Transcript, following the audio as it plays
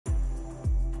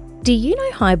Do you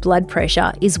know high blood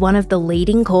pressure is one of the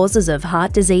leading causes of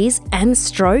heart disease and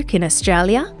stroke in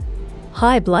Australia?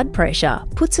 High blood pressure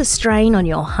puts a strain on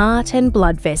your heart and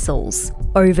blood vessels.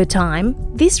 Over time,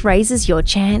 this raises your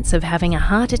chance of having a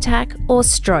heart attack or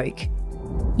stroke.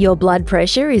 Your blood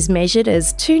pressure is measured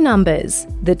as two numbers.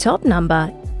 The top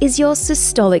number is your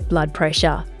systolic blood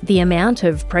pressure, the amount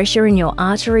of pressure in your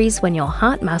arteries when your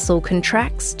heart muscle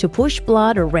contracts to push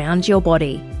blood around your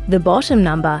body. The bottom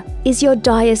number is your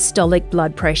diastolic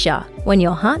blood pressure, when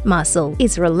your heart muscle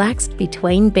is relaxed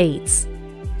between beats.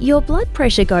 Your blood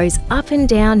pressure goes up and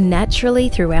down naturally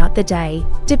throughout the day,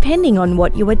 depending on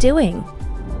what you are doing.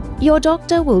 Your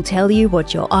doctor will tell you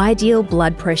what your ideal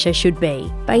blood pressure should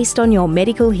be, based on your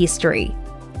medical history.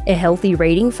 A healthy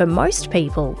reading for most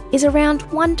people is around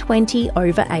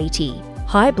 120/80.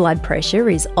 High blood pressure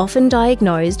is often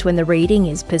diagnosed when the reading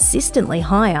is persistently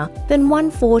higher than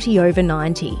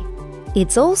 140/90.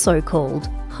 It's also called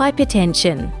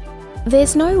hypertension.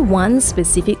 There's no one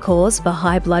specific cause for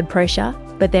high blood pressure,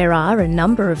 but there are a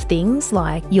number of things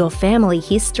like your family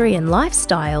history and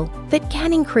lifestyle that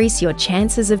can increase your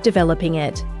chances of developing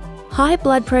it. High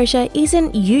blood pressure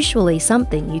isn't usually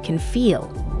something you can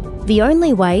feel. The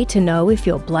only way to know if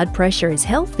your blood pressure is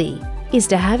healthy is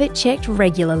to have it checked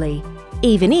regularly,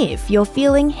 even if you're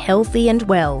feeling healthy and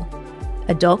well.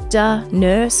 A doctor,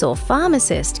 nurse, or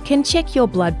pharmacist can check your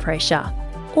blood pressure,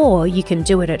 or you can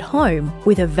do it at home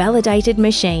with a validated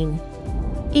machine.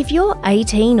 If you're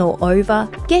 18 or over,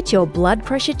 get your blood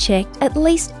pressure checked at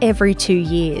least every 2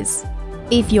 years.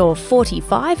 If you're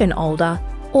 45 and older,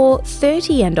 or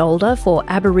 30 and older for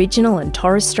Aboriginal and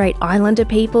Torres Strait Islander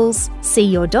peoples, see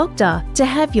your doctor to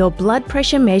have your blood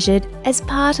pressure measured as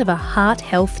part of a heart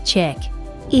health check.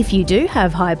 If you do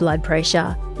have high blood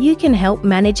pressure, you can help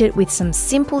manage it with some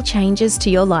simple changes to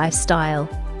your lifestyle,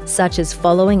 such as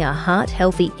following a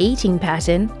heart-healthy eating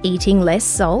pattern, eating less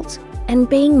salt, and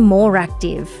being more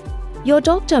active. Your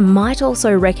doctor might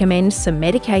also recommend some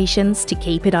medications to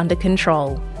keep it under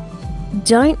control.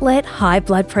 Don't let high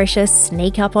blood pressure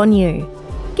sneak up on you.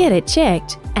 Get it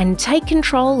checked and take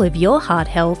control of your heart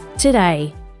health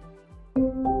today.